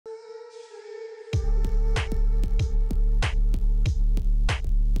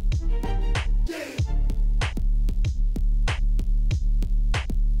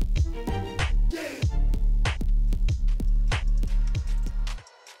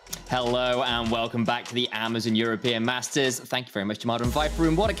Hello and welcome back to the Amazon European Masters. Thank you very much, Jamada and Viper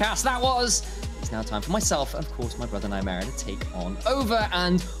Room. What a cast that was! It's now time for myself and, of course, my brother Nightmare to take on over.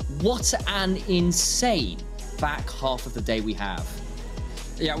 And what an insane back half of the day we have.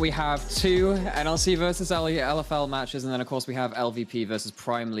 Yeah, we have two NLC versus LFL matches, and then, of course, we have LVP versus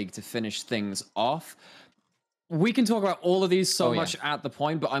Prime League to finish things off. We can talk about all of these so much at the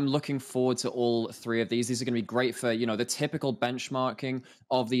point, but I'm looking forward to all three of these. These are going to be great for, you know, the typical benchmarking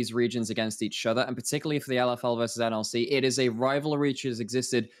of these regions against each other, and particularly for the LFL versus NLC. It is a rivalry which has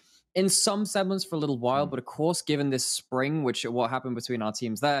existed in some semblance for a little while, but of course, given this spring, what happened between our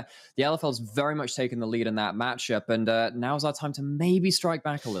teams there, the LFL's very much taken the lead in that matchup, and now's our time to maybe strike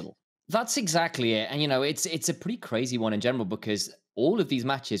back a little. That's exactly it. And, you know, it's a pretty crazy one in general because all of these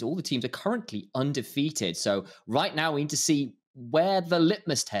matches, all the teams are currently undefeated. So right now we need to see where the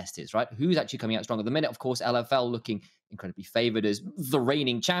litmus test is, right? Who's actually coming out strong at the minute? Of course, LFL looking incredibly favored as the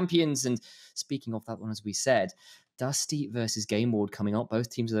reigning champions. And speaking of that one, as we said, Dusty versus Game Ward coming up. Both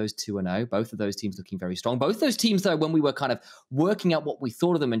teams of those 2-0. Both of those teams looking very strong. Both those teams, though, when we were kind of working out what we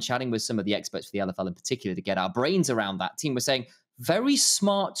thought of them and chatting with some of the experts for the LFL in particular to get our brains around that team, were saying very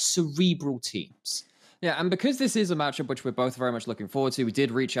smart, cerebral teams. Yeah, and because this is a matchup which we're both very much looking forward to, we did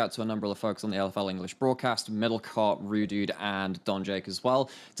reach out to a number of folks on the LFL English broadcast, Middlecott, Rudude, and Don Jake as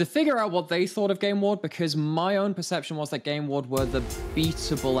well, to figure out what they thought of Game Ward, because my own perception was that Game Ward were the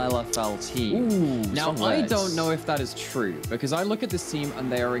beatable LFL team. Ooh, now, I don't know if that is true, because I look at this team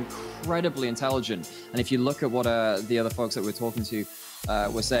and they are incredibly intelligent. And if you look at what the other folks that we're talking to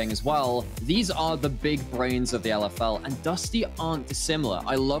were saying as well, these are the big brains of the LFL, and Dusty aren't dissimilar.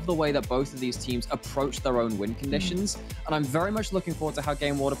 I love the way that both of these teams approach their own win conditions, and I'm very much looking forward to how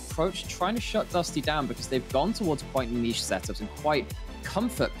Game Ward approach trying to shut Dusty down, because they've gone towards quite niche setups and quite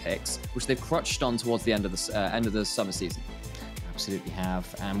comfort picks, which they've crutched on towards the end of the summer season. Absolutely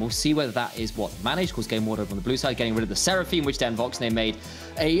have, and we'll see whether that is what managed. Of course, Game Ward over on the blue side, getting rid of the Seraphine, which DenVoksne made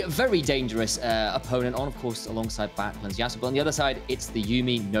a very dangerous opponent on, of course, alongside Backland's Yasuo. But on the other side, it's the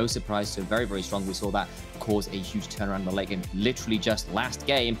Yuumi, no surprise, so very, very strong. We saw that cause a huge turnaround in the late game, literally just last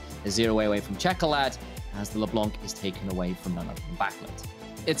game, a 0 away from Czekolad, as the LeBlanc is taken away from none other than Backlund.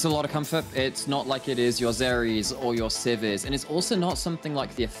 It's a lot of comfort. It's not like it is your Xerries or your Civis, and it's also not something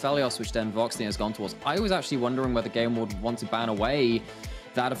like the Aphelios, which DenVoksne has gone towards. I was actually wondering whether Game Ward would want to ban away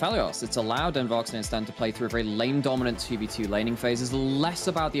that Aphelios. It's allowed DenVoksne instead to play through a very lane-dominant 2v2 laning phases, less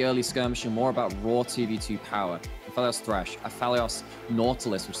about the early skirmish and more about raw 2v2 power. Aphelios Thresh, Aphelios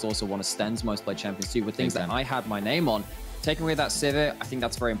Nautilus, which is also one of Stend's most played champions too, were things that I had my name on. Taking away that Sivir, I think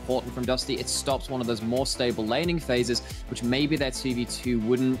that's very important from Dusty. It stops one of those more stable laning phases, which maybe their 2v2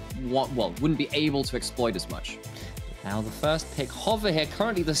 wouldn't be able to exploit as much. Now, the first pick, Hover here.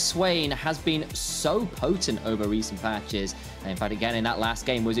 Currently, the Swain has been so potent over recent patches. And in fact, again, in that last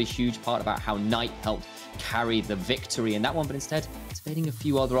game was a huge part about how Knight helped carry the victory in that one. But instead, it's fading a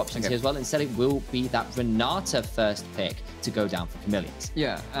few other options here as well. Instead, it will be that Renata first pick to go down for kamilius.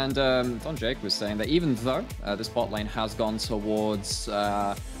 Yeah, and Don Jake was saying that even though this bot lane has gone towards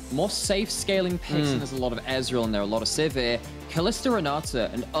more safe scaling picks, and there's a lot of Ezreal and there are a lot of Sivir, Kalista, Renata,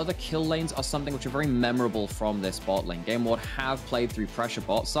 and other kill lanes are something which are very memorable from this bot lane. Game Ward have played through pressure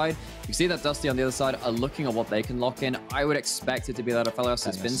bot side. You see that Dusty on the other side are looking at what they can lock in. I would expect it to be that Aphelios.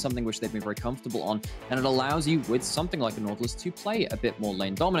 It's been something which they've been very comfortable on, and it allows you, with something like a Nautilus, to play a bit more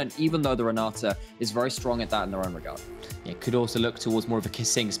lane dominant, even though the Renata is very strong at that in their own regard. Yeah, could also look towards more of a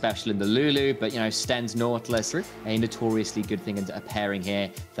kissing special in the Lulu, but, you know, Stend's Nautilus, a notoriously good thing, and a pairing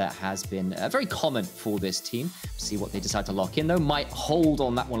here that has been very common for this team. See what they decide to lock in, though. Might hold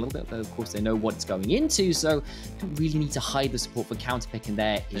on that one a little bit, though, of course, they know what it's going into, so don't really need to hide the support for counterpick, and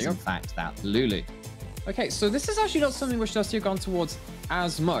there is, in fact, that Lulu. Okay, so this is actually not something which Dusty have gone towards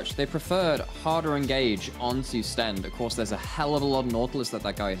as much. They preferred harder engage onto Stend. Of course, there's a hell of a lot of Nautilus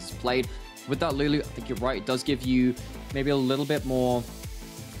that guy has played. With that Lulu, I think you're right. It does give you maybe a little bit more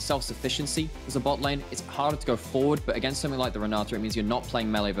self-sufficiency as a bot lane. It's harder to go forward, but against something like the Renata, it means you're not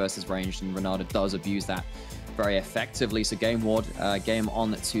playing melee versus ranged, and Renata does abuse that very effectively. So Game Ward, game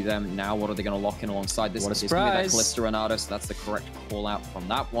on to them now. What are they going to lock in alongside this? What a It's going to be that surprise. Kalista Renata, so that's the correct call out from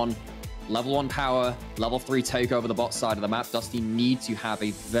that one. Level 1 power, level 3 take over the bot side of the map. Dusty need to have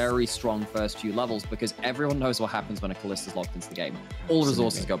a very strong first few levels, because everyone knows what happens when a Kalista's locked into the game. All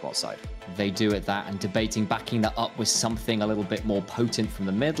resources go bot side. They do at that, and debating backing that up with something a little bit more potent from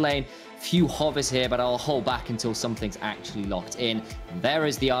the mid lane. Few hovers here, but I'll hold back until something's actually locked in. And there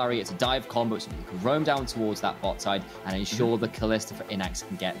is the Ahri. It's a dive combo, so you can roam down towards that bot side and ensure the Kalista for Innaxe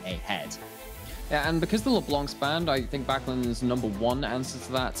can get ahead. Yeah, and because the LeBlanc's banned, I think Backlund's #1 answer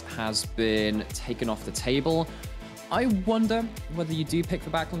to that has been taken off the table. I wonder whether you do pick for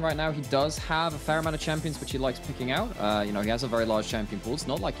Backlund right now. He does have a fair amount of champions which he likes picking out. You know, he has a very large champion pool. It's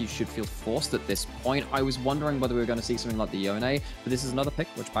not like you should feel forced at this point. I was wondering whether we were going to see something like the Yone, but this is another pick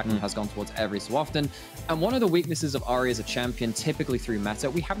which Backlund has gone towards every so often. And one of the weaknesses of Ahri as a champion, typically through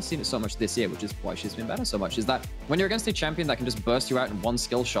meta, we haven't seen it so much this year, which is why she's been better so much, is that when you're against a champion that can just burst you out in one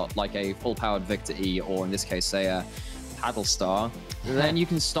skill shot, like a full-powered Victor E, or in this case, say a Paddle Star, then you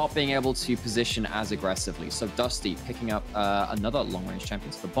can stop being able to position as aggressively. So Dusty picking up another long-range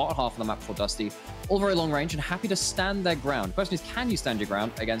champion. So the bottom half of the map for Dusty, all very long range and happy to stand their ground. The question is, can you stand your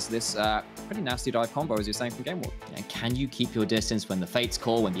ground against this pretty nasty dive combo, as you're saying from Game Ward? And can you keep your distance when the Fates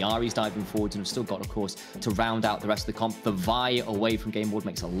call, when the Ahri's diving forwards, and have still got, of course, to round out the rest of the comp? The Vi away from Game Ward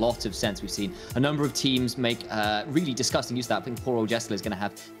makes a lot of sense. We've seen a number of teams make really disgusting use of that. I think poor old Jessler is going to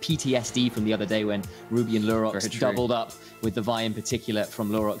have PTSD from the other day when Ruby and Lurox doubled up, with the Vi in particular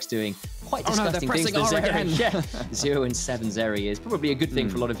from Lurox doing quite disgusting things. Yeah. 0-7 Zeri is probably a good thing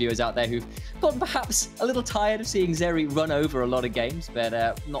for a lot of viewers out there who've gotten perhaps a little tired of seeing Zeri run over a lot of games, but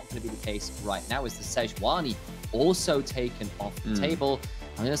not going to be the case right now. Is the Sejuani also taken off the table?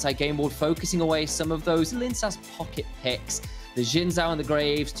 On the other side, Game Ward focusing away some of those Lyncas pocket picks. The Xin Zhao and the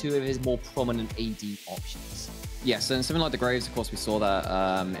Graves, two of his more prominent AD options. Yes, and something like the Graves, of course, we saw that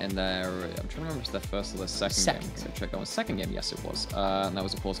in their, I'm trying to remember if it's their first or their second game. So check on the second game, yes, it was. And that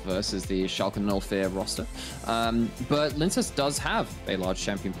was, of course, versus the Schalke Nullfear roster. But Lyncas does have a large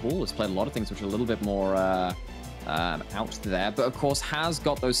champion pool. It's played a lot of things which are a little bit more out there, but of course has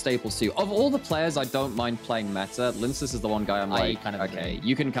got those staples too. Of all the players I don't mind playing meta, Lyncas is the one guy I'm like, okay,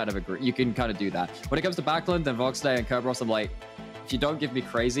 you can kind of agree, you can kind of do that. When it comes to Backlund, DenVoksne, and Kerberos, I'm like, if you don't give me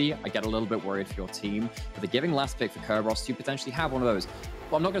crazy, I get a little bit worried for your team. But they're giving last pick for Kerberos to potentially have one of those.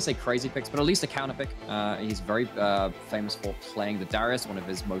 Well, I'm not going to say crazy picks, but at least a counter pick. He's very famous for playing the Darius. One of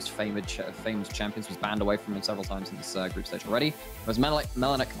his most famous champions was banned away from him several times in this group stage already. Whereas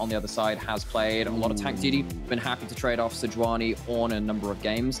Melonik on the other side has played a lot of tank duty, been happy to trade off Sejuani, Ornn in a number of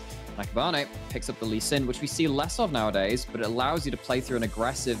games. And Akabane picks up the Lee Sin, which we see less of nowadays, but it allows you to play through an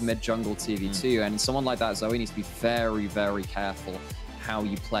aggressive mid-jungle TV2. And someone like that, Zoe, needs to be very, very careful how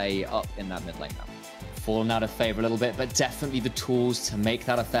you play up in that mid lane now. Fallen out of favor a little bit, but definitely the tools to make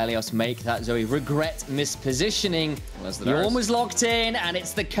that Aphelios, make that Zoe. Regret mispositioning. Ornn was locked in, and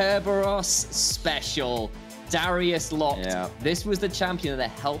it's the Kerberos special. Darius locked. Yeah. This was the champion that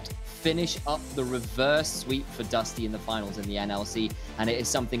helped finish up the reverse sweep for Dusty in the finals in the NLC, and it is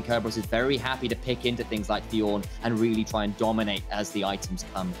something Kerberos is very happy to pick into things like the Ornn and really try and dominate as the items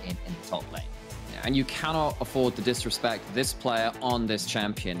come in the top lane. And you cannot afford to disrespect this player on this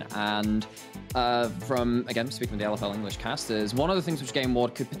champion. And from, again, speaking with the LFL English casters, one of the things which Game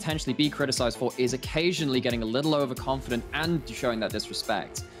Ward could potentially be criticized for is occasionally getting a little overconfident and showing that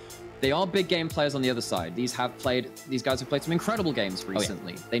disrespect. They are big game players on the other side. These guys have played some incredible games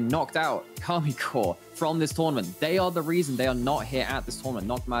recently. Oh, yeah. They knocked out kamilius from this tournament. They are the reason they are not here at this tournament,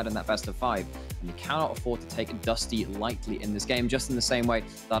 knocked them out in that best of 5. And you cannot afford to take Dusty lightly in this game, just in the same way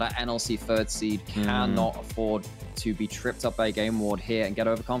that our NLC third seed cannot afford to be tripped up by Game Ward here and get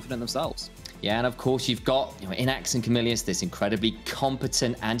overconfident themselves. Yeah, and of course you've got Innaxe and kamilius, this incredibly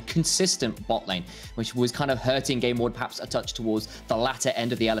competent and consistent bot lane, which was kind of hurting Game Ward perhaps a touch towards the latter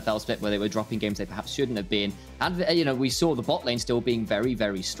end of the LFL split, where they were dropping games they perhaps shouldn't have been. And we saw the bot lane still being very,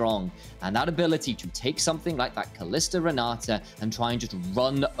 very strong, and that ability to take something like that Kalista Renata and try and just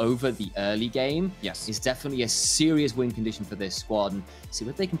run over the early game, yes, is definitely a serious win condition for this squad, and see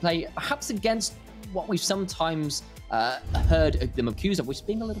what they can play perhaps against what we've sometimes heard them accused of, which is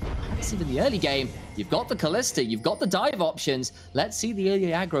being a little bit passive in the early game. You've got the Kalista, you've got the dive options. Let's see the early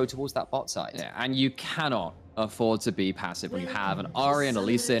aggro towards that bot side. Yeah, and you cannot afford to be passive when you have an Ahri and a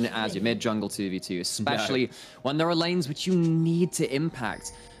Lee Sin as your mid-jungle 2v2, especially when there are lanes which you need to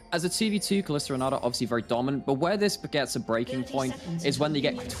impact. As a 2v2, Kalista Renata obviously very dominant, but where this gets a breaking point is when they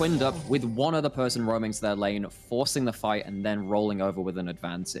get twinned up with one other person roaming to their lane, forcing the fight, and then rolling over with an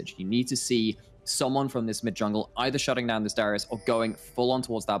advantage. You need to see someone from this mid-jungle either shutting down this Darius or going full on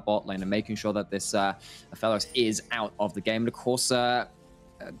towards that bot lane and making sure that this Aphelios is out of the game. And of course,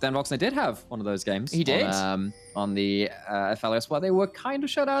 DenVoksne did have one of those games. He did. On the Aphelios, where they were kind of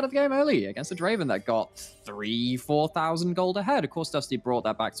shut out of the game early against a Draven that got 3,000-4,000 gold ahead. Of course, Dusty brought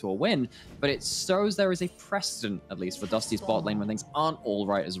that back to a win, but it shows there is a precedent, at least for Dusty's bot lane, when things aren't all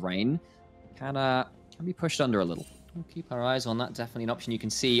right as rain. Can be pushed under a little. We'll keep our eyes on that. Definitely an option you can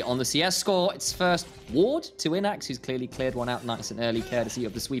see on the CS score. It's first Ward to Innaxe, who's clearly cleared one out nice and early, courtesy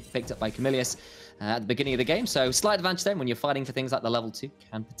of the sweep picked up by kamilius at the beginning of the game. So slight advantage then when you're fighting for things like the level 2.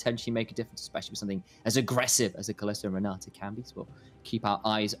 Can potentially make a difference, especially with something as aggressive as a Kalista and Renata can be. So we'll keep our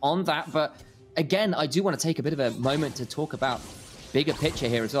eyes on that. But again, I do want to take a bit of a moment to talk about bigger picture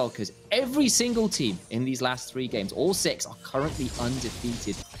here as well, because every single team in these last 3 games, all 6, are currently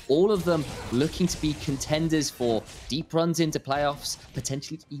undefeated. All of them looking to be contenders for deep runs into playoffs,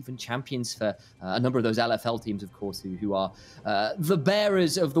 potentially even champions for a number of those LFL teams, of course, who are the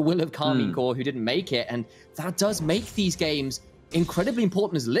bearers of the will of Karmine Corp, who didn't make it. And that does make these games incredibly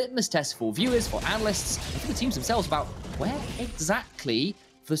important as litmus tests for viewers, for analysts, and for the teams themselves about where exactly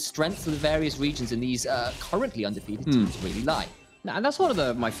the strength of the various regions in these currently undefeated teams really lie. Now, and that's one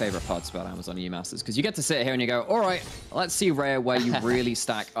of my favorite parts about Amazon EU Masters, because you get to sit here and you go, all right, let's see, Rhea, where you really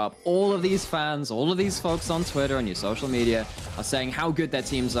stack up. All of these fans, all of these folks on Twitter and your social media are saying how good their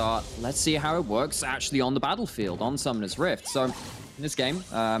teams are. Let's see how it works actually on the battlefield, on Summoner's Rift. So in this game,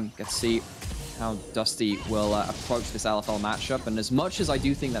 get to see how Dusty will approach this LFL matchup. And as much as I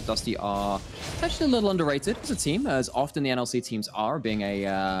do think that Dusty are actually a little underrated as a team, as often the NLC teams are, being a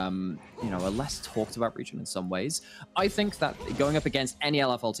a less talked about region in some ways, I think that going up against any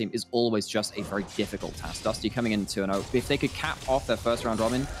LFL team is always just a very difficult task. Dusty coming in 2-0, if they could cap off their first round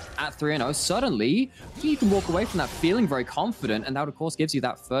robin at 3-0, suddenly you can walk away from that feeling very confident, and that of course gives you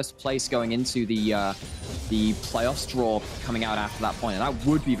that first place going into the playoffs draw coming out after that point, and that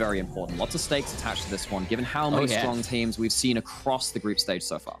would be very important. Lots of stakes attached to this one, given how many strong teams we've seen across the group stage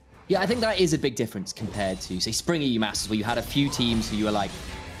so far. Yeah, I think that is a big difference compared to, say, Spring EU Masters, where you had a few teams who you were like,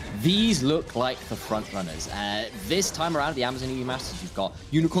 these look like the front runners. This time around at the Amazon EU Masters, you've got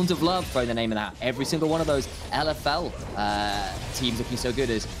Unicorns of Love throwing the name in that. Every single one of those LFL teams looking so good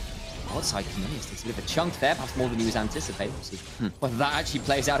as outside kamilius takes a bit of a chunk there, perhaps more than he was anticipating. We'll see whether that actually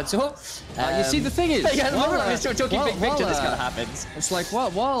plays out at all. You see, the thing is, we're still talking big picture, this kind of happens. It's like,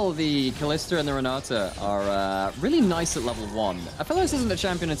 while the Kalista and the Renata are really nice at level 1, Aphelios isn't a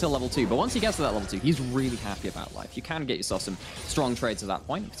champion until level 2, but once he gets to that level 2, he's really happy about life. You can get yourself some strong trades at that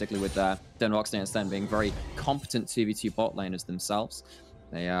point, particularly with DenVoksne and Stend being very competent 2v2 bot laners themselves.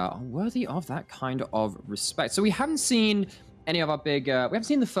 They are worthy of that kind of respect. So we haven't seen any of our big, we haven't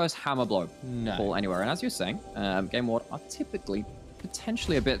seen the first hammer blow fall anywhere. And as you're saying, Game Ward are typically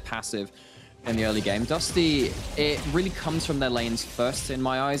potentially a bit passive in the early game. Dusty, it really comes from their lanes first in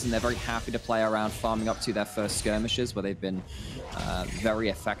my eyes, and they're very happy to play around farming up to their first skirmishes where they've been very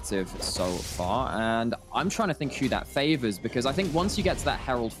effective so far. And I'm trying to think who that favors, because I think once you get to that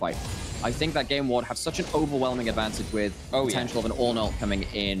Herald fight, I think that Game Ward have such an overwhelming advantage with potential of an Ornn coming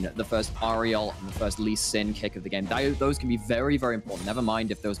in, the first Ariel and the first Lee Sin kick of the game. Those can be very, very important. Never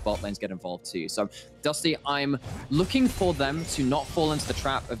mind if those bot lanes get involved too. So Dusty, I'm looking for them to not fall into the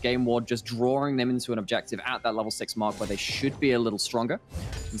trap of Game Ward just drawing them into an objective at that level 6 mark where they should be a little stronger,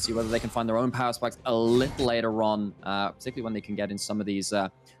 and see whether they can find their own power spikes a little later on, particularly when they can get in some of these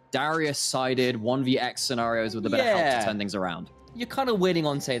Darius-sided 1vx scenarios with a bit of help to turn things around. You're kind of waiting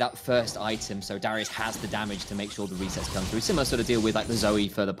on, say, that first item, so Darius has the damage to make sure the resets come through. Similar sort of deal with like the Zoe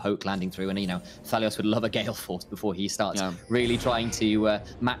for the poke landing through, and Aphelios would love a Gale Force before he starts really trying to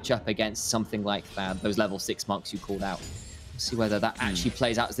match up against something like that, those level 6 marks you called out. We'll see whether that actually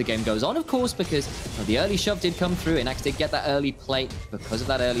plays out as the game goes on, of course, because the early shove did come through. Innaxe did get that early plate because of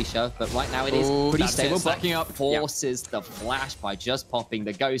that early shove, but right now it is pretty stable. Backing up forces the flash by just popping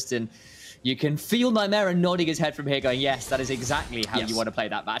the ghost, and you can feel Nymera nodding his head from here going, yes, that is exactly how you want to play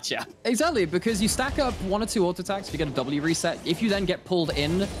that matchup. Exactly, because you stack up 1 or 2 auto attacks, if you get a W reset. If you then get pulled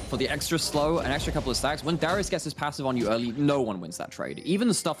in for the extra slow, an extra couple of stacks, when Darius gets his passive on you early, no one wins that trade. Even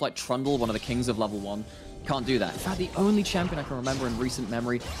the stuff like Trundle, one of the kings of level 1, can't do that. In fact, the only champion I can remember in recent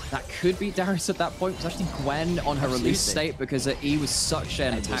memory that could beat Darius at that point was actually Gwen on her release state, because her E was such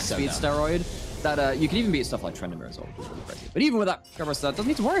an attack speed steroid that you can even beat stuff like Tryndamere as well, which is really crazy. But even with that, Kerberos doesn't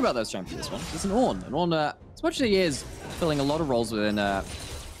need to worry about those champions this one. It's an Ornn. And Ornn, as much as he is filling a lot of roles within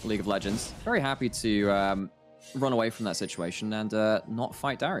League of Legends, very happy to run away from that situation and not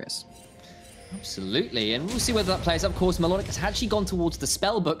fight Darius. Absolutely, and we'll see whether that plays. Of course, Melonik has actually gone towards the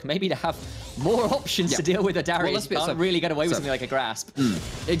spell book, maybe to have more options to deal with a Darius. Well, can't really get away with something like a grasp.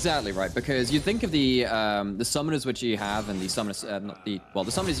 Exactly right, because you think of the summoners which you have, and the summoners, the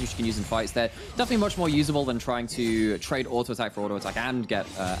summoners you can use in fights. They're definitely much more usable than trying to trade auto attack for auto attack and get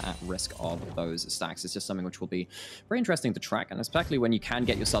at risk of those stacks. It's just something which will be very interesting to track, and especially when you can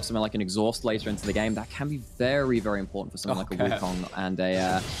get yourself something like an exhaust later into the game, that can be very, very important for someone like a Wukong and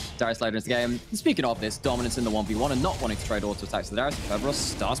a Darius later into the game. Speaking of this, dominance in the 1v1 and not wanting to trade auto attacks to Darius, Kerberos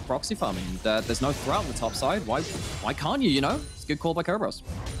starts proxy farming. There's no threat on the top side. Why can't you, It's a good call by Kerberos.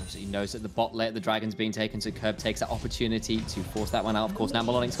 He knows that the bot lane, the dragon's being taken, so Kerb takes that opportunity to force that one out. Of course, now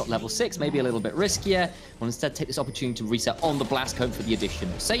Melonik's got level 6, maybe a little bit riskier. Will instead take this opportunity to reset on the blast cone for the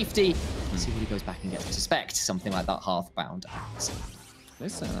addition of safety. See what he goes back and gets. I suspect something like that half-bound.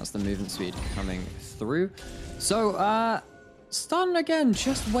 So that's the movement speed coming through. So, stun again,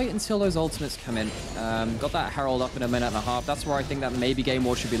 just wait until those ultimates come in. Got that Herald up in a minute and a half. That's where I think that maybe Game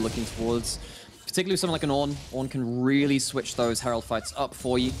Ward should be looking towards. Particularly someone like an Ornn. Ornn can really switch those Herald fights up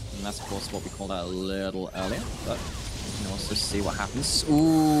for you. And that's, of course, what we called out a little earlier. But let's just see what happens.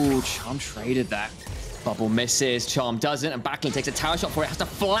 Ooh, Charm traded that. Bubble misses, Charm doesn't, and Backlund takes a tower shot for it. Has to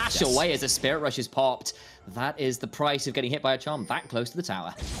flash away as the Spirit Rush is popped. That is the price of getting hit by a Charm that close to the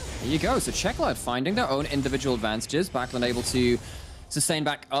tower. There you go. So Czekolad finding their own individual advantages. Backlund able to sustain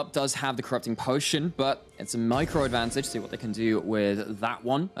back up, does have the Corrupting Potion, but it's a micro advantage. See what they can do with that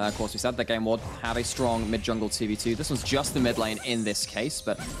one. Of course, we said that Game Ward have a strong mid-jungle 2v2. This one's just the mid lane in this case,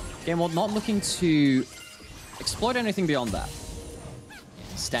 but Game Ward not looking to exploit anything beyond that.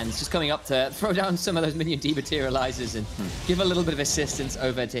 Stend's just coming up to throw down some of those minion dematerializers and give a little bit of assistance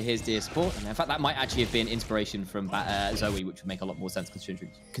over to his dear support. And in fact, that might actually have been inspiration from Zoe, which would make a lot more sense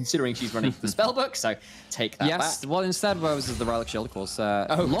considering she's running the spellbook. So take that back. Well, instead, what was the Relic Shield, of course.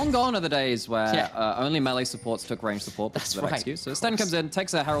 Long gone are the days where only melee supports took range support. That's right. Excuse. So Stend comes in,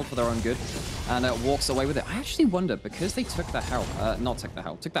 takes a Herald for their own good, and walks away with it. I actually wonder, because they took the Herald,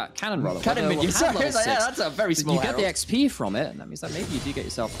 took that Cannon Roller. Cannon minion. That's a very small You get the XP from it, and that means that maybe you do get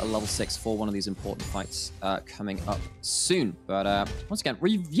yourself a level 6 for one of these important fights coming up soon. But once again,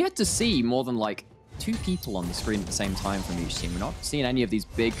 we've yet to see more than like 2 people on the screen at the same time from each team. We're not seeing any of these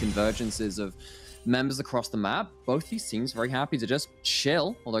big convergences of members across the map. Both these teams very happy to just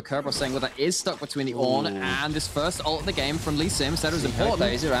chill. Although Kerberos saying, well, that is stuck between the Ornn and this first ult of the game from Lee Sim. Said it was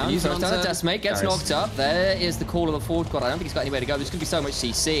important. He's around. Throws down a Decimate, gets knocked up. There is the call of the Forge God. I don't think he's got anywhere to go. There's going to be so much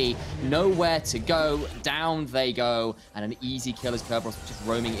CC. Nowhere to go. Down they go. And an easy kill as Kerberos just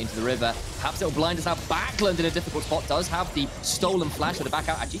roaming into the river. Perhaps it'll blind us out. Backlund in a difficult spot. Does have the stolen flash for the back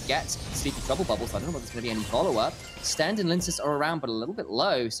out. Actually gets Sleepy Trouble Bubble. So I don't know whether there's going to be any follow-up. Stend and Lyncas are around, but a little bit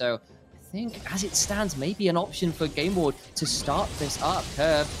low. So I think, as it stands, maybe an option for Game Ward to start this up.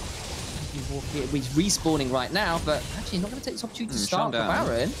 Kerb, he's respawning right now, but actually not going to take this opportunity to start the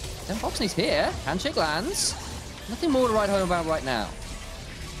Baron. DenVoksne's here. Handshake lands. Nothing more to write home about right now.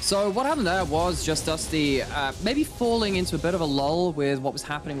 So what happened there was just Dusty maybe falling into a bit of a lull with what was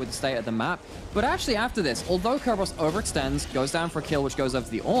happening with the state of the map. But actually after this, although Kerberos overextends, goes down for a kill, which goes over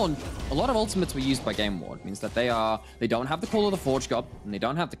to the Ornn, a lot of ultimates were used by Game Ward. It means that they don't have the Call of the Forge God, and they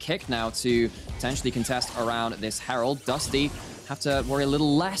don't have the kick now to potentially contest around this Herald. Dusty have to worry a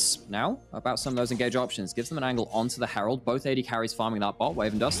little less now about some of those engage options. Gives them an angle onto the Herald. Both AD carries farming that bot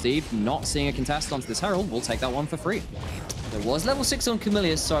wave, and Dusty, not seeing a contest onto this Herald, will take that one for free. There was level 6 on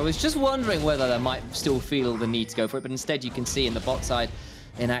Kamilius, so I was just wondering whether they might still feel the need to go for it, but instead you can see in the bot side,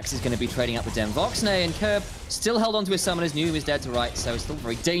 Innaxe is going to be trading up with DenVoksne, and Kerb still held onto his summoners, knew he was dead to right, so it's still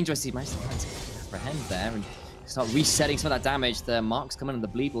very dangerous. He managed to apprehend there and start resetting some of that damage. The marks come in and the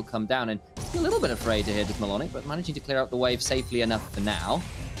bleed will come down, and he's a little bit afraid to hit with Melonik, but managing to clear out the wave safely enough for now.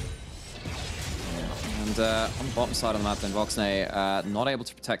 And on the bottom side of the map, DenVoksne not able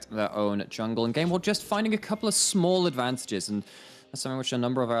to protect their own jungle. And Game Ward just finding a couple of small advantages. And that's something which a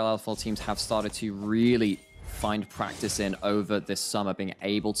number of our LFL teams have started to really find practice in over this summer, being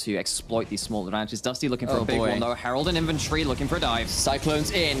able to exploit these small advantages. Dusty looking for a big one, though. Herald in inventory, looking for a dive.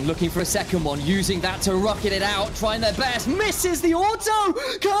 Cyclone's in, looking for a second one, using that to rocket it out, trying their best. Misses the auto!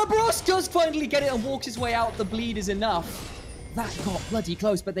 Kerberos does finally get it and walks his way out. The bleed is enough. That got bloody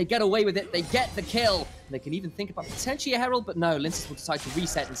close, but they get away with it. They get the kill. They can even think about potentially a Herald, but no, Lyncas will decide to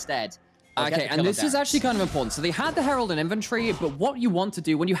reset instead. Okay, and this is actually kind of important. So they had the Herald in inventory, but what you want to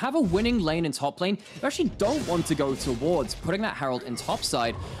do when you have a winning lane in top lane, you actually don't want to go towards putting that Herald in top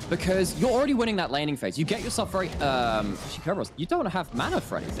side, because you're already winning that laning phase. You get yourself very... actually, Kerberos, you don't have mana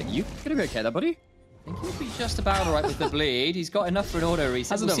for anything. You gonna be okay there, buddy? I think he'll be just about all right with the bleed. He's got enough for an auto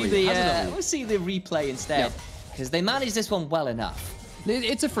reset. We'll see the replay instead. Because they managed this one well enough.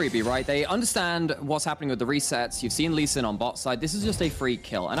 It's a freebie, right? They understand what's happening with the resets. You've seen Lee Sin on bot side. This is just a free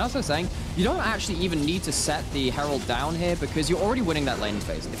kill. And as I was saying, you don't actually even need to set the Herald down here because you're already winning that lane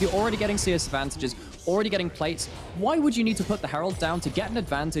phase. If you're already getting CS advantages, already getting plates, why would you need to put the Herald down to get an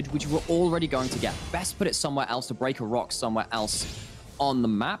advantage which you were already going to get? Best put it somewhere else to break a rock somewhere else on the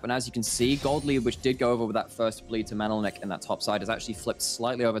map. And as you can see, Gold Lead, which did go over with that first bleed to Melonik in that top side, has actually flipped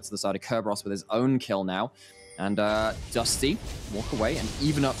slightly over to the side of Kerberos with his own kill now. And Dusty walk away and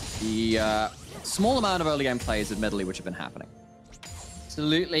even up the small amount of early game plays, admittedly, which have been happening.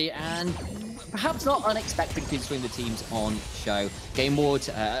 Absolutely, and perhaps not unexpected between the teams on show. Game Ward,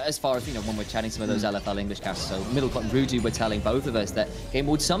 as far as, when we're chatting some of those LFL English casters, so Middlecott and Rudu were telling both of us that Game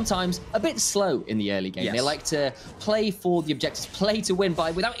Ward sometimes a bit slow in the early game. Yes. They like to play for the objectives, play to win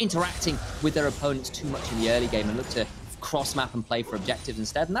without interacting with their opponents too much in the early game and look to cross map and play for objectives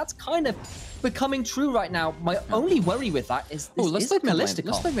instead, and that's kind of becoming true right now. My only worry with that is this let's is look Kalista.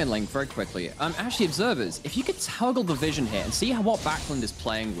 Let's look mid lane very quickly. Actually, observers, if you could toggle the vision here and see what Backlund is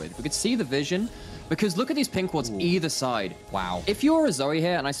playing with, we could see the vision. Because look at these pink wards either side. Wow. If you're a Zoe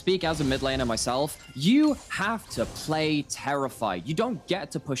here, and I speak as a mid laner myself, you have to play terrified. You don't get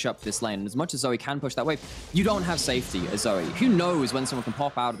to push up this lane. And as much as Zoe can push that wave, you don't have safety as Zoe. Who knows when someone can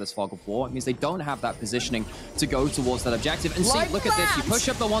pop out of this fog of war? It means they don't have that positioning to go towards that objective. And see, look at this. You push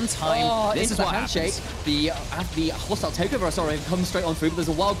up the one time. This is what happens. The hostile takeover, sorry, comes straight on through, but there's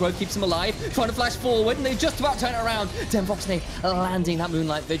a wild growth, keeps him alive, trying to flash forward, and they just about turn it around. DenVoksne landing that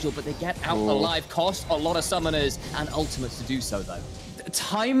Moonlight Vigil, but they get out alive. Cost a lot of summoners and ultimates to do so, though.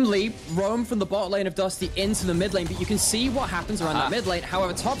 Timely roam from the bot lane of Dusty into the mid lane, but you can see what happens around that mid lane.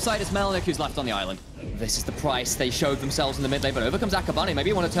 However, top side is Melonik, who's left on the island. This is the price they showed themselves in the mid lane, but over comes Akabane. Maybe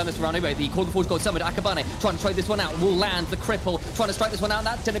you want to turn this around anyway. The Call of Forge God summoned Akabane, trying to trade this one out. Will land the cripple, trying to strike this one out.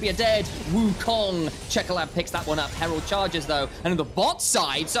 That's going to be a dead Wukong. Czekolad picks that one up. Herald charges, though. And on the bot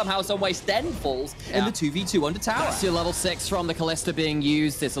side, somehow, someway, Stend falls in the 2v2 under tower. That's your level 6 from the Kalista being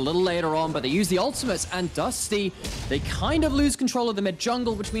used. It's a little later on, but they use the ultimates, and Dusty, they kind of lose control of the mid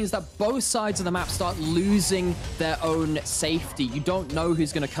jungle, which means that both sides of the map start losing their own safety. You don't know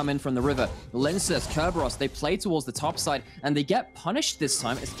who's going to come in from the river. Lyncas, Kerberos, they play towards the top side, and they get punished this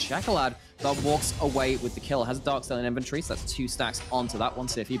time. It's Czekolad that walks away with the kill. Has a Dark Steel in inventory, so that's 2 stacks onto that one.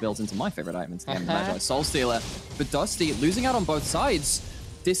 See if he builds into my favorite item, into the end of the Magi Soul Stealer. But Dusty losing out on both sides.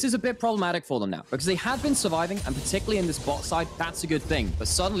 This is a bit problematic for them now, because they had been surviving, and particularly in this bot side, that's a good thing. But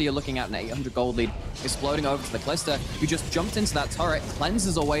suddenly you're looking at an 800 gold lead exploding over to the Kalista, who just jumped into that turret,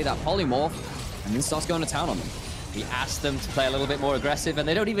 cleanses away that polymorph, and then starts going to town on them. We asked them to play a little bit more aggressive, and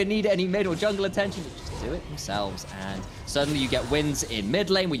they don't even need any mid or jungle attention. They just do it themselves. And suddenly you get wins in mid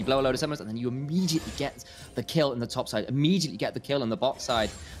lane where you blow a load of summons, and then you immediately get the kill in the top side, immediately get the kill on the bot side.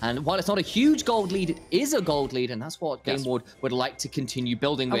 And while it's not a huge gold lead, it is a gold lead, and that's what Game Ward would like to continue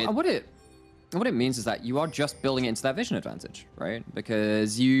building with. What it means is that you are just building it into that vision advantage, right?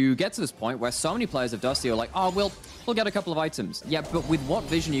 Because you get to this point where so many players of Dusty are like, oh, we'll get a couple of items. Yeah, but with what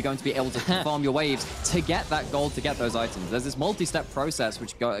vision are you going to be able to farm your waves to get that gold, to get those items? There's this multi-step process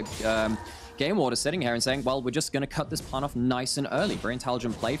which Game Ward is sitting here and saying, well, we're just going to cut this plan off nice and early. Very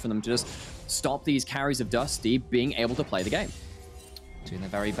intelligent play for them to just stop these carries of Dusty being able to play the game. Doing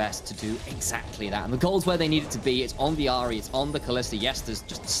their very best to do exactly that. And the goal's where they need it to be. It's on the Ahri, it's on the Kalista. Yes, there's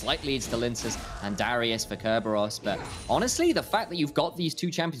just slight leads to Lyncas and Darius for Kerberos. But honestly, the fact that you've got these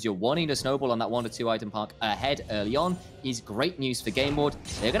two champions, you're wanting to snowball on that 1 to 2 item park ahead early on is great news for Game Ward.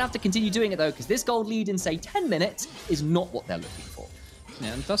 They're going to have to continue doing it, though, because this gold lead in, say, 10 minutes is not what they're looking for.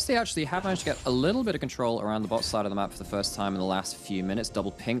 Yeah, and Dusty actually have managed to get a little bit of control around the bot side of the map for the first time in the last few minutes.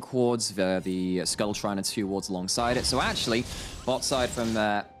 Double pink wards, the Skull Shrine and 2 wards alongside it. So actually, bot side from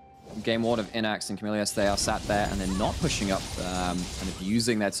Game Ward of Innaxe and Kamilius, they are sat there and they're not pushing up, kind of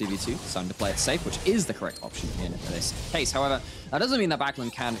using their 2v2, starting to play it safe, which is the correct option in this case. However, that doesn't mean that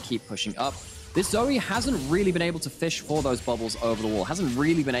Backlund can keep pushing up. This Zoe hasn't really been able to fish for those bubbles over the wall, hasn't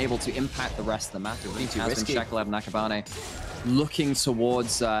really been able to impact the rest of the map. It really has been Czekolad and Akabane looking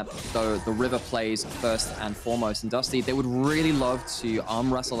towards the river plays first and foremost. And Dusty, they would really love to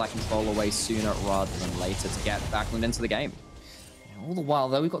arm wrestle that control away sooner rather than later to get Backlund into the game. All the while,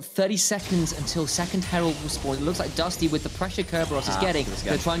 though, we've got 30 seconds until second Herald will spawn. It looks like Dusty, with the pressure Kerberos is getting,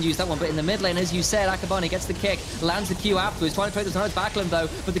 going to try and use that one. But in the mid lane, as you said, Akabane gets the kick, lands the Q afterwards, trying to trade this on his Backlund, though.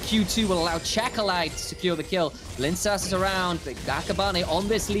 But the Q2 will allow Czekolad to secure the kill. Lyncas is around, but Akabane on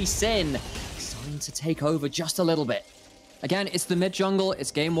this Lee Sin, starting to take over just a little bit. Again, it's the mid-jungle, it's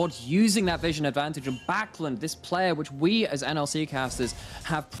Game Ward using that vision advantage. And Backlund, this player, which we as NLC casters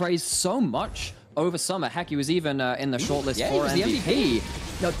have praised so much over summer. Heck, he was even in the shortlist for MVP.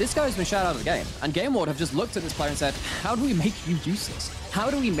 No, this guy's been shut out of the game. And Game Ward have just looked at this player and said, how do we make you useless?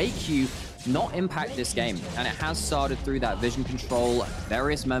 How do we make you not impact this game? And it has started through that vision control,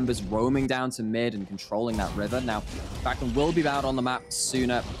 various members roaming down to mid and controlling that river. Now, Backlund will be out on the map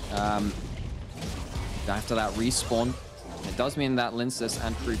sooner after that respawn. It does mean that Lyncas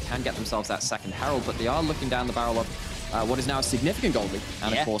and crew can get themselves that second Herald, but they are looking down the barrel of what is now a significant gold lead.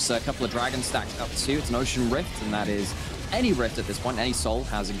 And of course, a couple of dragons stacked up too. It's an Ocean Rift, and that is any rift at this point. Any soul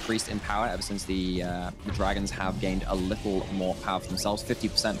has increased in power ever since the dragons have gained a little more power for themselves.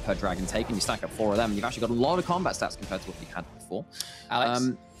 50% per dragon taken. You stack up 4 of them, and you've actually got a lot of combat stats compared to what you had before. Alex,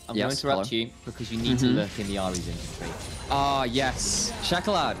 I'm going to interrupt you because you need to look in the Ahri's inventory. Ah, yes.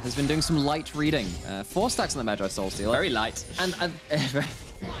 Czekolad has been doing some light reading. 4 stacks on the Magi Soul Stealer. Very light. And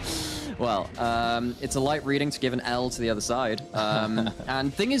Well, it's a light reading to give an L to the other side.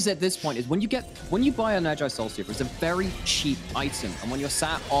 And thing is, at this point, is when you buy an Energized Soul Stealer, it's a very cheap item. And when you're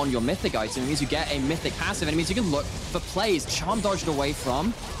sat on your mythic item, it means you get a mythic passive, and it means you can look for plays. Charm dodged away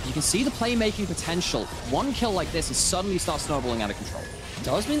from. You can see the playmaking potential. One kill like this and suddenly start snowballing out of control.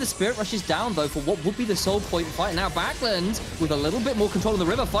 Does mean the Spirit Rush is down, though, for what would be the Soul Point fight. Now, Backlund, with a little bit more control on the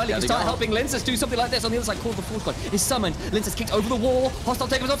river, finally can start helping Lyncas do something like this. On the other side, Call the Force God is summoned. Lyncas kicked over the wall. Hostile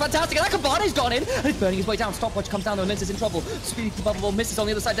takeover is fantastic. And Akabane's gone in, and he's burning his way down. Stopwatch comes down, though, and Lyncas in trouble. Speedy Bubble Ball misses on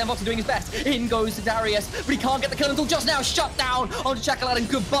the other side. DenVoksne doing his best. In goes to Darius, but he can't get the kill until just now. Shut down onto Czekolad, and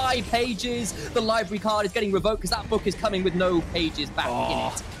goodbye, pages. The library card is getting revoked because that book is coming with no pages back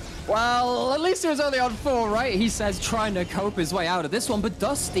in it. Well, at least he was only on 4, right? He says trying to cope his way out of this one, but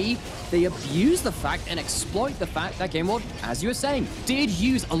Dusty, they abuse the fact and exploit the fact that Game Ward, as you were saying, did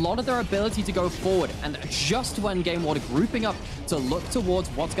use a lot of their ability to go forward, and just when Game Ward are grouping up to look towards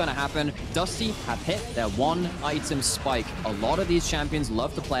what's going to happen, Dusty have hit their one-item spike. A lot of these champions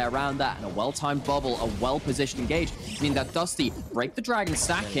love to play around that, and a well-timed bubble, a well-positioned engage, meaning that Dusty break the dragon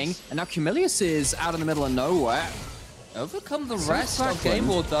stacking, and now Kamilius is out in the middle of nowhere. Overcome the rest of Game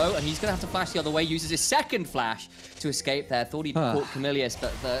Ward, though, and he's going to have to flash the other way. Uses his second flash to escape there. Thought he'd caught Kamilius,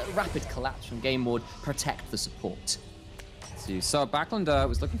 but the rapid collapse from Game Ward protect the support. So Backlund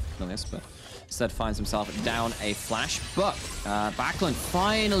was looking for Kamilius, but instead finds himself down a flash. But Backlund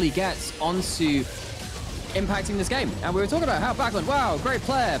finally gets onto impacting this game. And we were talking about how Backlund, wow, great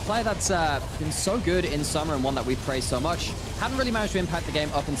player that's been so good in summer and one that we praise so much. Hadn't really managed to impact the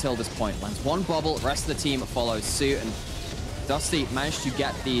game up until this point. Lands one bubble, the rest of the team follows suit, and Dusty managed to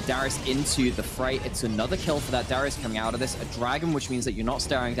get the Darius into the fray. It's another kill for that Darius coming out of this. A dragon, which means that you're not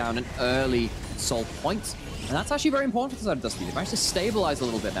staring down an early soul point. And that's actually very important for the side of Dusty. They managed to stabilize a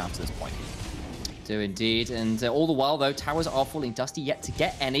little bit now to this point. Do indeed. And all the while, though, towers are falling. Dusty yet to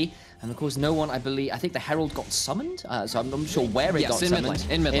get any. And of course, no one, I think the Herald got summoned. So I'm not sure where it got summoned.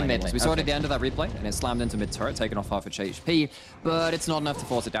 In mid lane. We saw it at the end of that replay, and it slammed into mid turret, taking off half its HP. But it's not enough to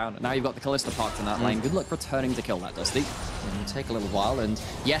force it down. Now you've got the Kalista parked in that lane. Good luck returning to kill that, Dusty. It'll take a little while, and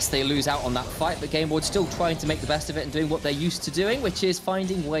yes, they lose out on that fight, but Game Ward's still trying to make the best of it and doing what they're used to doing, which is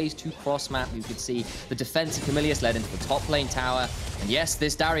finding ways to cross-map. You could see the defense of Kamilius led into the top lane tower. And yes,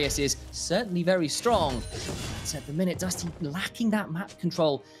 this Darius is certainly very strong. But at the minute, Dusty lacking that map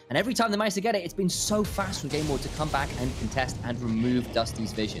control. And every time they manage to get it, it's been so fast from Game Ward to come back and contest and remove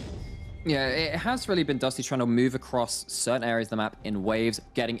Dusty's vision. Yeah, it has really been Dusty trying to move across certain areas of the map in waves,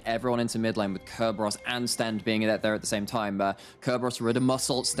 getting everyone into mid lane with Kerberos and Stend being there at the same time. Kerberos rid of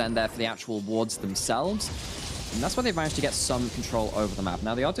muscle, Stend there for the actual wards themselves. And that's why they've managed to get some control over the map.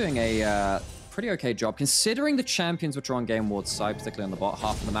 Now, they are doing a pretty okay job, considering the champions which are on Game Ward's side, particularly on the bot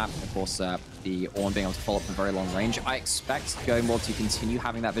half of the map. And of course, the Ornn being able to follow up from very long range. I expect Game Ward to continue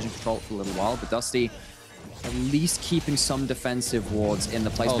having that vision control for a little while, but Dusty at least keeping some defensive wards in the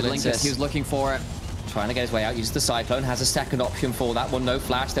place. With Lyncas, he was looking for it. Trying to get his way out, uses the Cyclone, has a second option for that one. No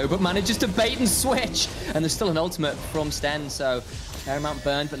flash though, but manages to bait and switch. And there's still an ultimate from Stend, so fair amount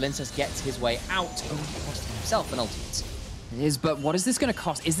burned, but Lyncas gets his way out, only costing himself an ultimate. It is, but what is this going to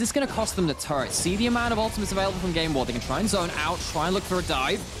cost? Is this going to cost them the turret? See the amount of ultimates available from Game Ward. They can try and zone out, try and look for a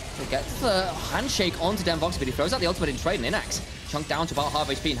dive. He gets the handshake onto DenVoksne, but he throws out the ultimate in trade, and Innaxe chunked down to about half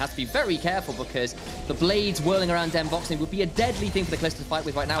HP and has to be very careful because the blades whirling around DenVoksne would be a deadly thing for the Kalista to fight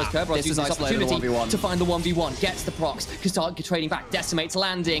with right now as Kerberos uses this opportunity to find the 1v1. Gets the procs, can start trading back, decimates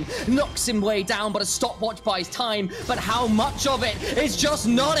landing, knocks him way down, but a stopwatch buys time. But how much of it is just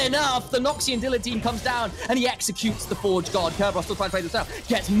not enough? The Noxian Guillotine comes down and he executes the Forge God. Kerberos still trying to trade himself,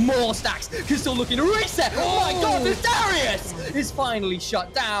 gets more stacks, can still looking to reset. Oh my god, this Darius is finally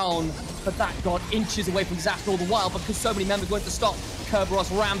shut down. But that god inches away from disaster all the while because so many members going to stop Kerberos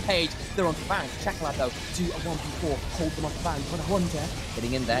rampage. They're on the Baron. Czekolad though, do a 1v4, hold them off the Baron. But I wonder,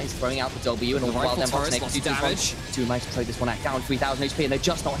 getting in there, he's throwing out the W and all the while DenVoksne can do damage. Too nice to trade this one out down 3,000 HP and they're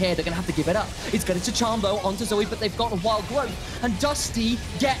just not here. They're going to have to give it up. It's getting to Charm though onto Zoe, but they've got a wild growth. And Dusty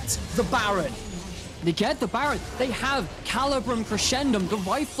gets the Baron. They get the Baron. They have Calibrum Crescendum, the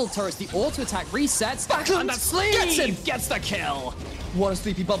rifle turrets, the auto attack resets. Backlund and that sleeve gets the kill. What a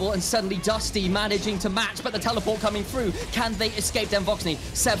sleepy bubble, and suddenly Dusty managing to match, but the teleport coming through. Can they escape DenVoksne?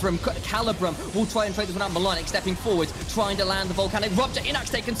 Severum, Calibrum will try and trade this one out. Melonik stepping forward, trying to land the volcanic rupture.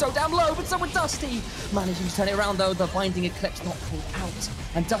 Innaxe taken so down low, but so with Dusty. Managing to turn it around though, the binding eclipse not pulled out.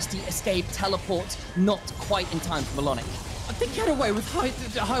 And Dusty escape, teleport, not quite in time for Melonik. They get away with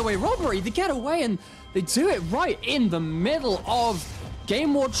highway robbery. They get away and they do it right in the middle of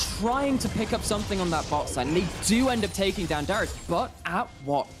Game Ward trying to pick up something on that bot side. And they do end up taking down Darius, but at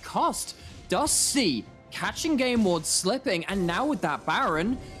what cost? Dusty catching Game Ward slipping, and now with that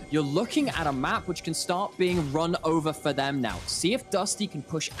Baron, you're looking at a map which can start being run over for them now. See if Dusty can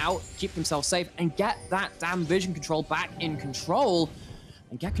push out, keep himself safe, and get that damn vision control back in control,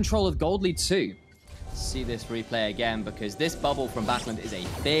 and get control of gold lead too. See this replay again, because this bubble from Backlund is a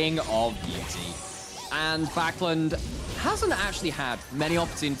thing of beauty. And Backlund hasn't actually had many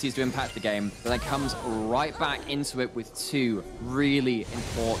opportunities to impact the game, but then comes right back into it with two really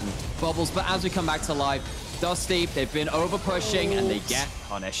important bubbles. But as we come back to live, Dusty, they've been over pushing and they get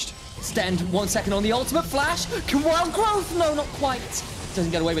punished. Stend, 1 second on the ultimate flash. Wild growth, no, not quite.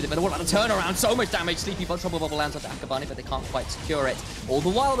 Doesn't get away with it, but what about the turnaround? So much damage. Sleepy Trouble Bubble lands onto Akabane, but they can't quite secure it. All the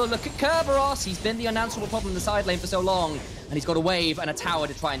while, though, look at Kerberos. He's been the unanswerable problem in the side lane for so long, and he's got a wave and a tower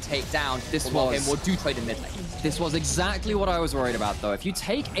to try and take down. This game will do trade in mid lane. This was exactly what I was worried about, though. If you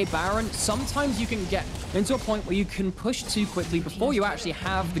take a Baron, sometimes you can get into a point where you can push too quickly before you actually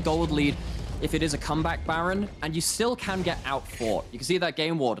have the gold lead. If it is a comeback Baron, and you still can get outfought. You can see that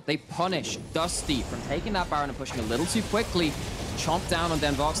game ward. They punish Dusty from taking that Baron and pushing a little too quickly. Chomp down on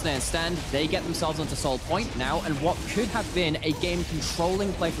DenVoksne and Stend. They get themselves onto Soul Point now, and what could have been a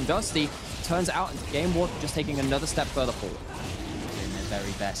game-controlling play from Dusty turns out into Game Ward just taking another step further forward. Doing their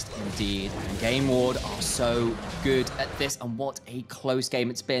very best indeed. And Game Ward are so good at this, and what a close game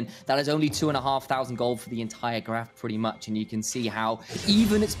it's been. That is only 2,500 gold for the entire graph, pretty much, and you can see how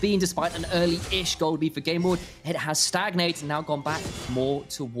even it's been, despite an early-ish gold lead for Game Ward, it has stagnated and now gone back more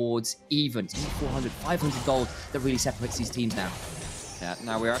towards even. It's only 400, 500 gold that really separates these teams now. Yeah,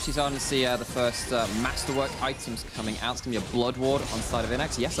 now we're actually starting to see the first Masterwork items coming out. It's going to be a Blood Ward on the side of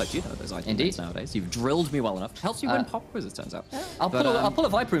Innaxe. Yes, I do know those items nowadays. You've drilled me well enough. Helps you win pop quiz, it turns out. Yeah. I'll pull a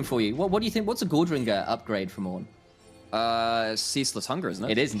Viper Rune for you. What do you think? What's a Gordringer upgrade from Ornn? Ceaseless Hunger, isn't it?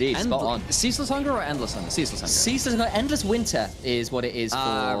 It is indeed. Spot on. Ceaseless Hunger or Endless Hunger? Ceaseless Hunger. Ceaseless Hunger. Endless Winter is what it is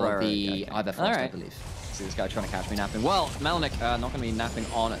for okay. Either Frost, I believe. See this guy trying to catch me napping. Well, Melonik not going to be napping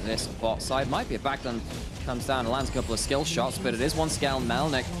on this bot side. Might be a Backlund comes down and lands a couple of skill shots, but it is one scale.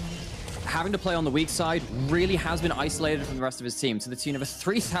 Melonik having to play on the weak side really has been isolated from the rest of his team to the tune of a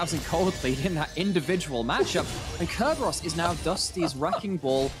 3,000 gold lead in that individual matchup. And Kerberos is now Dusty's wrecking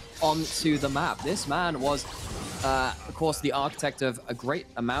ball onto the map. This man was, of course, the architect of a great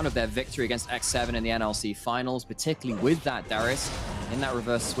amount of their victory against X7 in the NLC finals, particularly with that Darius in that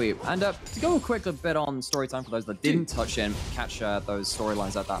reverse sweep. And to go a quick bit on story time for those that didn't catch those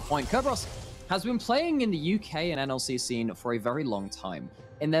storylines at that point, Kerberos has been playing in the UK and NLC scene for a very long time.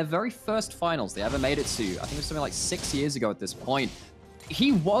 In their very first finals they ever made it to, I think it was something like 6 years ago at this point,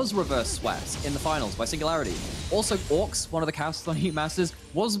 he was reverse swept in the finals by Singularity. Also, Orcs, one of the Castlevania Masters,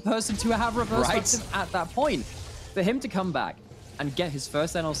 was the person to have reverse swept him at that point. For him to come back and get his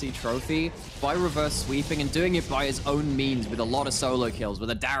first NLC trophy by reverse sweeping and doing it by his own means with a lot of solo kills, with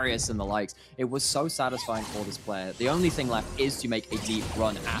a Darius and the likes, it was so satisfying for this player. The only thing left is to make a deep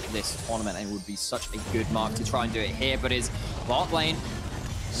run at this tournament, and it would be such a good mark to try and do it here, but his bot lane,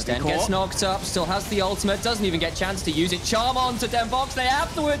 Stend gets knocked up, still has the ultimate, doesn't even get a chance to use it. Charm on to DenVoksne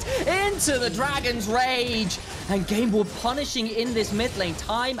afterwards, into the Dragon's Rage. And Game Ward punishing in this mid lane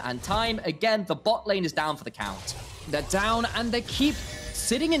time and time again. The bot lane is down for the count. They're down and they keep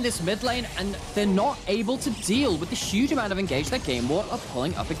sitting in this mid lane and they're not able to deal with the huge amount of engage that Game Ward are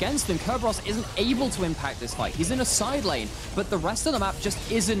pulling up against them. Kerberos isn't able to impact this fight. He's in a side lane, but the rest of the map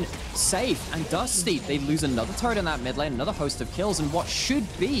just isn't safe. And Dusty, they lose another turret in that mid lane, another host of kills, and what should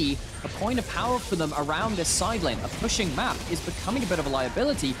be a point of power for them around this side lane, a pushing map, is becoming a bit of a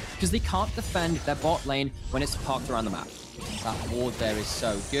liability because they can't defend their bot lane when it's parked around the map. That ward there is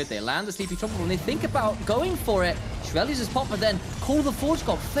so good. They land the Sleepy Trouble and they think about going for it. Aphelios' pop, but then Call of the Forge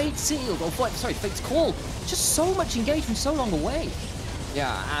God, Fate Sealed, or Fate's Call. Just so much engagement so long away.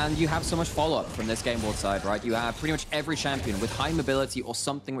 Yeah, and you have so much follow-up from this game board side, right? You have pretty much every champion with high mobility or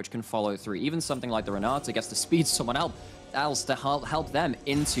something which can follow through. Even something like the Renata gets to speed someone else to help them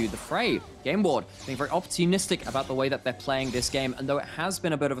into the fray. Game board being very opportunistic about the way that they're playing this game, and though it has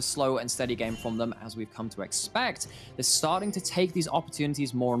been a bit of a slow and steady game from them, as we've come to expect, they're starting to take these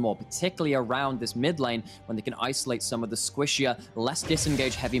opportunities more and more, particularly around this mid lane when they can isolate some of the squishier, less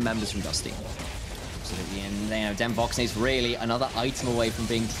disengaged heavy members from Dusty. Absolutely, and you know, DenVoksne is really another item away from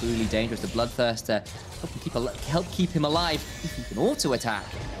being truly dangerous. The Bloodthirster help keep him alive if he can auto-attack.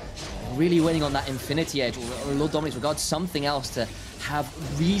 Really winning on that Infinity Edge, or Lord Dominic's Regard, something else to have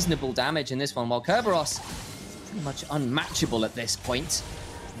reasonable damage in this one, while Kerberos is pretty much unmatchable at this point.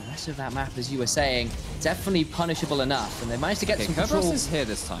 The rest of that map, as you were saying, definitely punishable enough, and they managed to get some control. Kerberos is here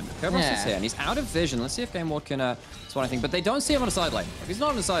this time. Kerberos is here, and he's out of vision. Let's see if Game Ward can spot anything, but they don't see him on the side lane. If he's not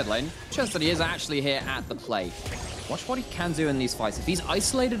on the side lane, chance that he is actually here at the play. Watch what he can do in these fights. If he's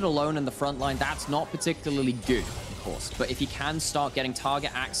isolated alone in the front line, that's not particularly good. course. But if he can start getting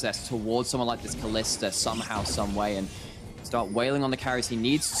target access towards someone like this Kalista somehow, some way, and start wailing on the carries he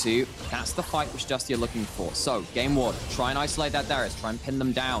needs to, that's the fight which Dusty are looking for. So, Game Ward, try and isolate that Darius, try and pin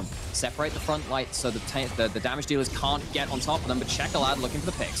them down, separate the front light so the damage dealers can't get on top of them, but Czekolad looking for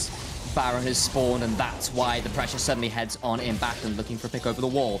the picks. Baron has spawned, and that's why the pressure suddenly heads on in Backlund, looking for a pick over the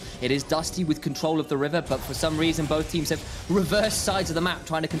wall. It is Dusty with control of the river, but for some reason both teams have reversed sides of the map,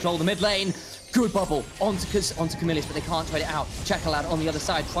 trying to control the mid lane. Good bubble onto kamilius, but they can't trade it out. Czekolad on the other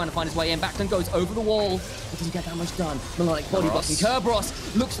side, trying to find his way in. Backlund goes over the wall, but doesn't get that much done. Melonik body blocking.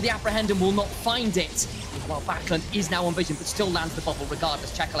 Kerberos looks for the apprehend and will not find it. While Backlund is now on vision, but still lands the bubble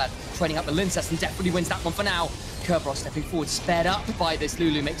regardless. Czekolad trading up the Lyncas and definitely wins that one for now. Kerberos stepping forward, sped up by this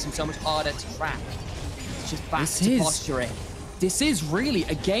Lulu, makes him so much harder to track. It's just back to posturing. This is really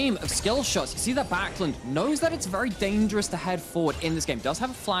a game of skill shots. You see that Backlund knows that it's very dangerous to head forward in this game. Does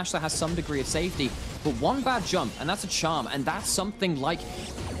have a flash that has some degree of safety, but one bad jump, and that's a charm, and that's something like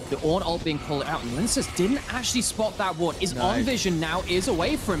the Ornn ult being pulled out, and Lyncas didn't actually spot that ward. Is on vision now, is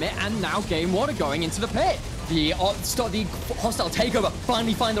away from it, and now Game Ward are going into the pit. The hostile takeover,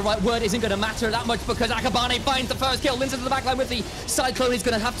 finally find the right word, isn't going to matter that much because Akabane finds the first kill. Lyncas to the backline with the Cyclone. He's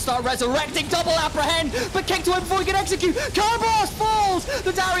going to have to start resurrecting, double apprehend, but kick to him before he can execute. Kerberos falls,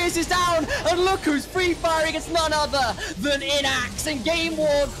 the Darius is down, and look who's free firing. It's none other than Innaxe, and Game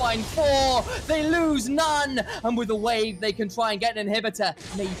Ward find 4. They lose none, and with a wave they can try and get an inhibitor,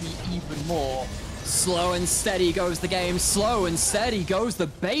 maybe even more. Slow and steady goes the game. Slow and steady goes the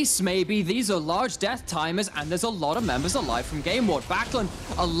base, maybe. These are large death timers, and there's a lot of members alive from Game Ward. Backlund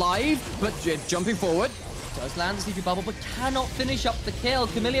alive, but jumping forward. Does land a sleepy bubble, but cannot finish up the kill.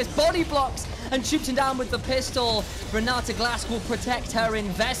 kamilius body blocks and shoots him down with the pistol. Renata Glasc will protect her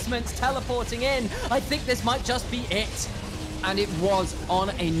investments, teleporting in. I think this might just be it. And it was on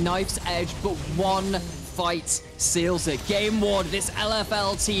a knife's edge, but one fight seals it. Game Ward, this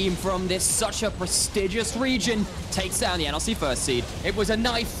LFL team from this such a prestigious region, takes down the NLC first seed. It was a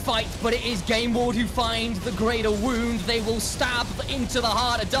knife fight, but it is Game Ward who find the greater wound. They will stab into the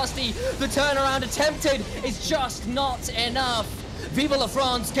heart of Dusty. The turnaround attempted is just not enough. Viva la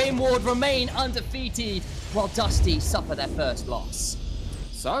France, Game Ward remain undefeated, while Dusty suffer their first loss.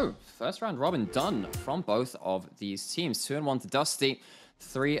 So, first round robin done from both of these teams. 2-1 to Dusty.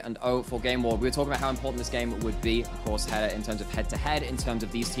 3-0 for Game Ward. We were talking about how important this game would be, of course, in terms of head-to-head, in terms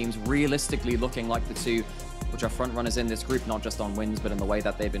of these teams realistically looking like the two which are front runners in this group, not just on wins, but in the way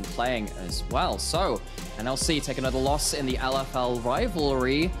that they've been playing as well. So, NLC take another loss in the LFL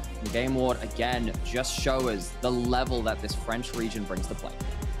rivalry. And Game Ward, again, just show us the level that this French region brings to play.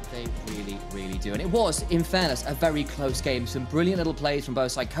 They really, really do. And it was, in fairness, a very close game. Some brilliant little plays from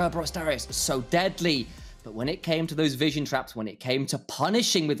both sides. Kerberos, Darius, so deadly. But when it came to those vision traps, when it came to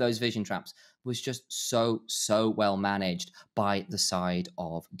punishing with those vision traps, was just so well managed by the side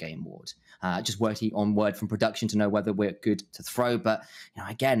of Game Ward. Just working on word from production to know whether we're good to throw. But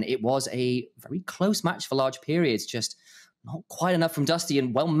again, it was a very close match for large periods. Just not quite enough from Dusty,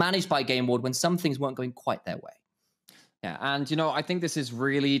 and well managed by Game Ward when some things weren't going quite their way. Yeah, and I think this is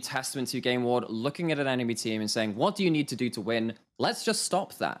really testament to Game Ward looking at an enemy team and saying, what do you need to do to win? Let's just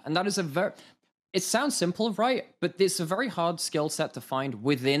stop that. And that is it sounds simple, right? But it's a very hard skill set to find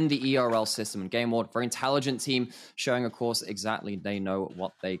within the ERL system. And Game Ward, very intelligent team, showing, of course, exactly they know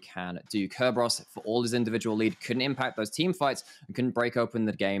what they can do. Kerberos, for all his individual lead, couldn't impact those team fights and couldn't break open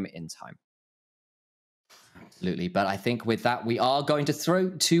the game in time. Absolutely. But I think with that, we are going to throw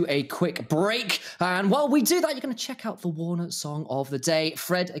to a quick break. And while we do that, you're going to check out the Warner song of the day.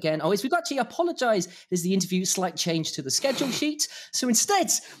 Fred, again, we've got to apologize. There's the interview, slight change to the schedule sheet. So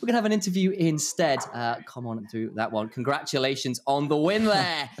instead, we're going to have an interview instead. Come on through that one. Congratulations on the win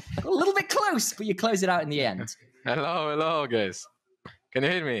there. Got a little bit close, but you close it out in the end. Hello, guys. Can you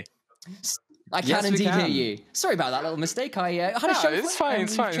hear me? I can indeed hear you. Sorry about that little mistake. I had a show. It's fine.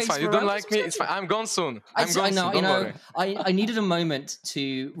 You don't like me. It's fine. I'm gone soon. I needed a moment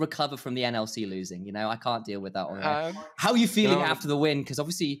to recover from the NLC losing. I can't deal with that one. How are you feeling after the win? Because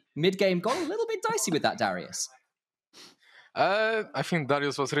obviously mid-game got a little bit dicey with that, Darius. I think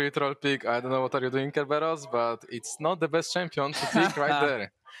Darius was really troll pick. I don't know what are you doing, Kerberos, but it's not the best champion to pick right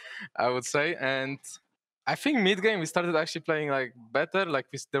there, I would say. And I think mid-game we started actually playing better.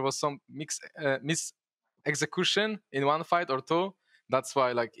 There was some miss execution in one fight or two. That's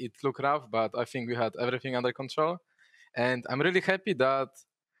why it looked rough, but I think we had everything under control. And I'm really happy that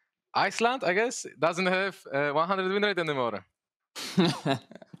Iceland, I guess, doesn't have 100 win rate anymore.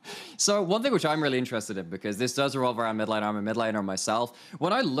 So one thing which I'm really interested in, because this does revolve around mid lane, I'm a mid laner myself.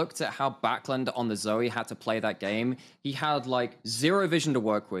 When I looked at how Backlund on the Zoe had to play that game, he had like zero vision to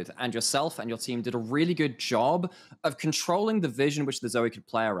work with, and yourself and your team did a really good job of controlling the vision which the Zoe could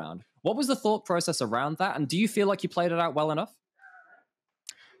play around. What was the thought process around that, and do you feel like you played it out well enough?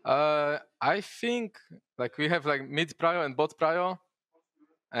 I think like we have like mid prio and bot prio,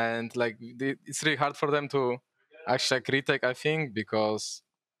 and like it's really hard for them to actually like, retake, I think, because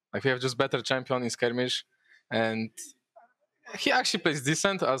like we have just better champion in skirmish, and he actually plays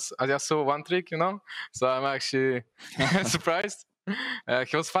decent as I just saw one trick, you know. So I'm actually surprised.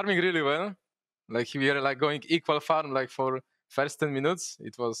 He was farming really well. Like we were like going equal farm like for first 10 minutes.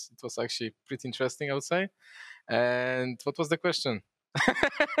 It was actually pretty interesting, I would say. And what was the question?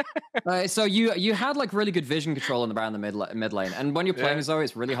 So you had like really good vision control around the mid lane, and when you're playing Zoe,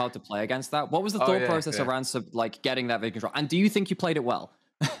 it's really hard to play against that. What was the thought process around like getting that vision control? And do you think you played it well?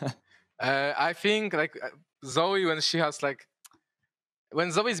 I think like Zoe, when she has like when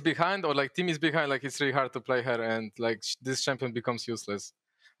Zoe is behind or like team is behind, like it's really hard to play her, and like this champion becomes useless.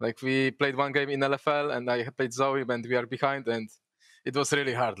 Like we played one game in LFL, and I played Zoe, and we are behind, and it was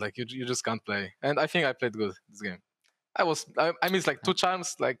really hard. Like you just can't play. And I think I played good this game. I missed like 2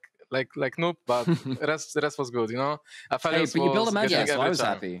 charms, like noob, but the rest was good, you know. Hey, but you built a magic, so I was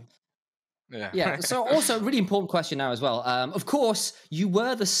happy. Yeah. So also a really important question now as well. Of course, you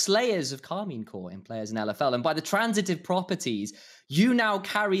were the slayers of Karmine Core in Players in LFL, and by the transitive properties, you now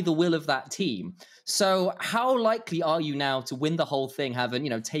carry the will of that team. So how likely are you now to win the whole thing,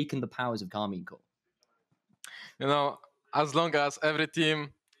 having taken the powers of Karmine Core? You know, as long as every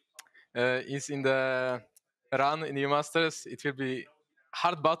team is in the run in EU Masters, it will be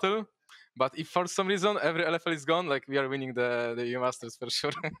hard battle. But if for some reason every LFL is gone, like we are winning the EU Masters for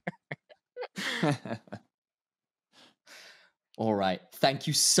sure. All right. Thank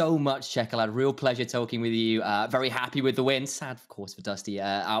you so much, Czekolad. Real pleasure talking with you. Very happy with the win. Sad, of course, for Dusty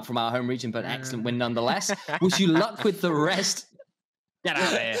out from our home region, but an excellent win nonetheless. Wish you luck with the rest. Get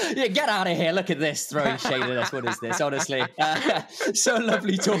out of here. Yeah, get out of here. Look at this. Throwing shade at us. What is this? Honestly. So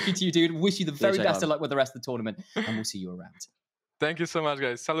lovely talking to you, dude. Wish you the very best of luck with the rest of the tournament, and we'll see you around. Thank you so much,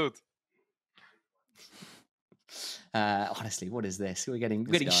 guys. Salute. Honestly, what is this? We're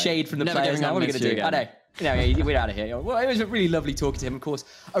getting shade from the players now. What are we going to do? I know. We're out of here. Well, it was really lovely talking to him. Of course,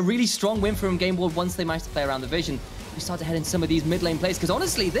 a really strong win from Game World once they managed to play around the vision. We start to head in some of these mid lane plays, because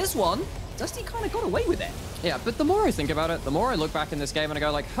honestly, this one, Dusty kind of got away with it. Yeah, but the more I think about it, the more I look back in this game and I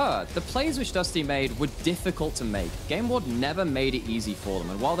go like, the plays which Dusty made were difficult to make. Game World never made it easy for them.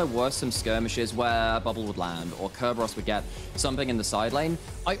 And while there were some skirmishes where Bubble would land or Kerberos would get something in the side lane,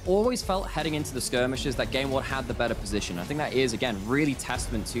 I always felt heading into the skirmishes that Game World had the better position. I think that is, again, really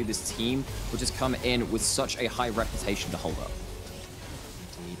testament to this team, which has come in with such a high reputation to hold up.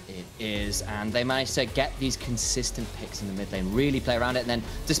 It is, and they managed to get these consistent picks in the mid lane, really play around it, and then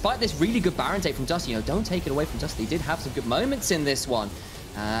despite this really good Baron take from Dusty, don't take it away from Dusty, he did have some good moments in this one.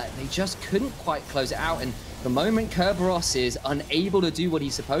 They just couldn't quite close it out, and the moment Kerberos is unable to do what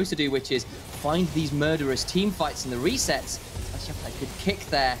he's supposed to do, which is find these murderous team fights in the resets, Dusty had a good kick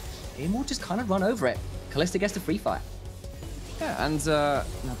there. Game will just kind of run over it. Kalista gets the free fire. Yeah, and now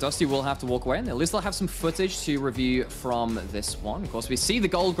Dusty will have to walk away, and at least they'll have some footage to review from this one. Of course, we see the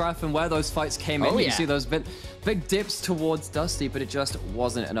gold graph and where those fights came in. You see those big dips towards Dusty, but it just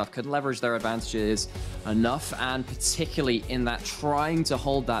wasn't enough. Couldn't leverage their advantages enough, and particularly in that trying to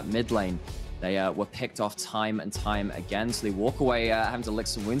hold that mid lane. They were picked off time and time again, so they walk away having to lick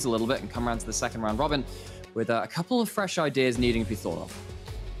some wounds a little bit and come around to the second round robin with a couple of fresh ideas needing to be thought of.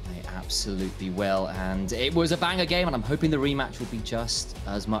 They absolutely will, and it was a banger game, and I'm hoping the rematch will be just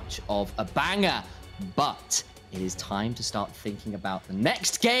as much of a banger. But it is time to start thinking about the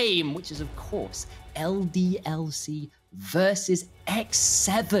next game, which is, of course, LDLC versus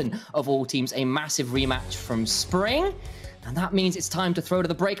X7 of all teams, a massive rematch from spring. And that means it's time to throw to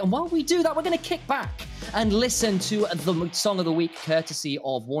the break. And while we do that, we're going to kick back and listen to the song of the week, courtesy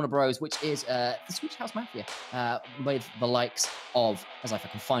of Warner Bros., which is the Switch House Mafia, with the likes of, as if I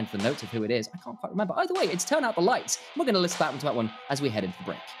can find the notes of who it is, I can't quite remember. Either way, it's Turn Out the Lights. We're going to listen back to that one as we head into the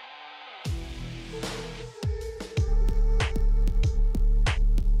break.